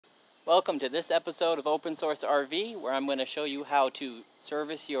Welcome to this episode of Open Source RV, where I'm going to show you how to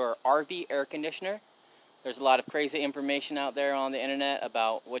service your RV air conditioner. There's a lot of crazy information out there on the internet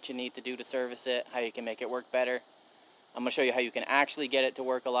about what you need to do to service it, how you can make it work better. I'm going to show you how you can actually get it to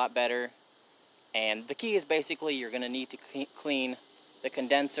work a lot better. And the key is basically you're going to need to clean the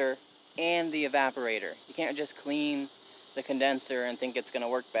condenser and the evaporator. You can't just clean the condenser and think it's going to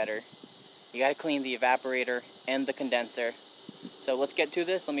work better. You got to clean the evaporator and the condenser. So let's get to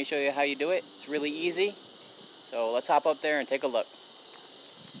this. Let me show you how you do it. It's really easy. So let's hop up there and take a look.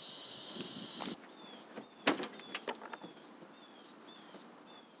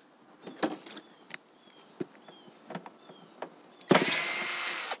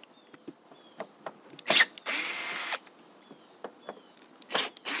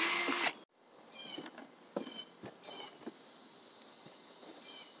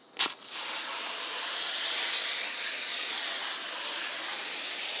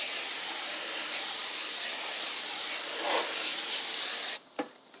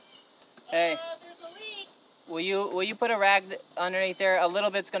 Hey, there's a leak. will you put a rag underneath there? A little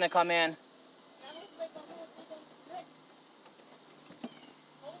bit's gonna come in. That was like a whole big old brick.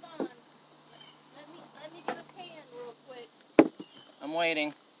 Hold on. Let me get a pan real quick. I'm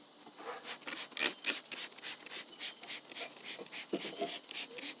waiting.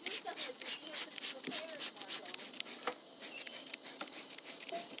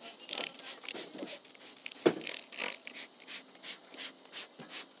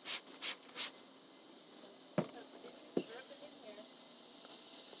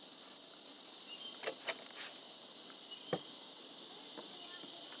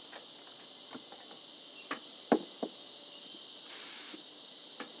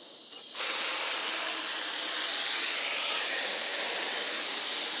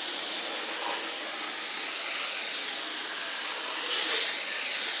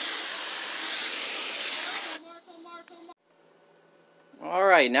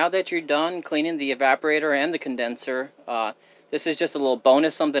 Alright, now that you're done cleaning the evaporator and the condenser, this is just a little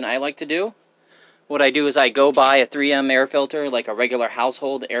bonus, something I like to do. What I do is I go buy a 3M air filter, like a regular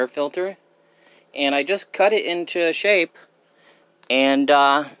household air filter, and I just cut it into shape, and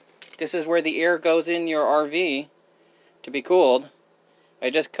this is where the air goes in your RV to be cooled. I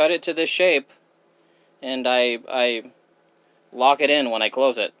just cut it to this shape, and I lock it in when I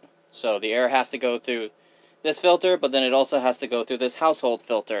close it. So the air has to go through this filter, but then it also has to go through this household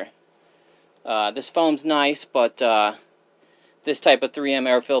filter. This foam's nice, but this type of 3M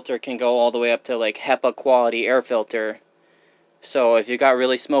air filter can go all the way up to like HEPA quality air filter. So if you got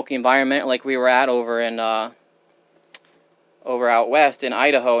really smoky environment like we were at over in over out west in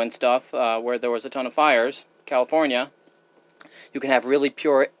Idaho and stuff, where there was a ton of fires, California, you can have really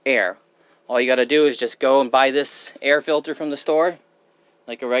pure air. All you gotta do is just go and buy this air filter from the store,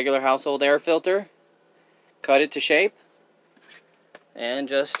 like a regular household air filter. Cut it to shape, and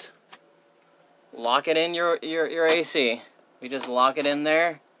just lock it in your AC. We just lock it in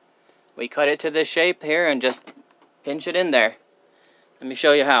there. We cut it to this shape here and just pinch it in there. Let me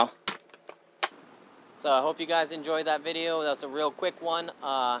show you how. So I hope you guys enjoyed that video. That's a real quick one.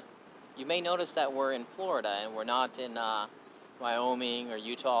 You may notice that we're in Florida and we're not in Wyoming or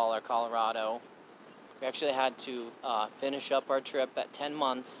Utah or Colorado. We actually had to finish up our trip at 10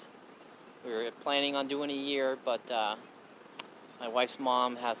 months. We were planning on doing a year, but my wife's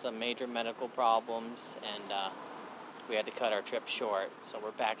mom has some major medical problems, and we had to cut our trip short. So we're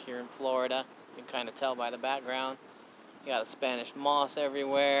back here in Florida. You can kind of tell by the background. You got Spanish moss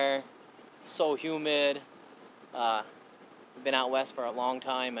everywhere. It's so humid. We've been out west for a long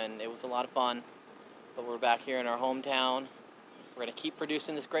time, and it was a lot of fun. But we're back here in our hometown. We're going to keep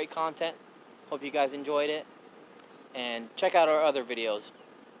producing this great content. Hope you guys enjoyed it. And check out our other videos.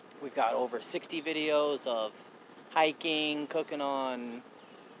 We've got over 60 videos of hiking, cooking on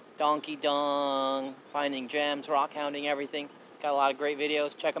donkey dung, finding gems, rock hounding, everything. Got a lot of great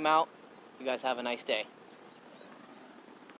videos. Check them out. You guys have a nice day.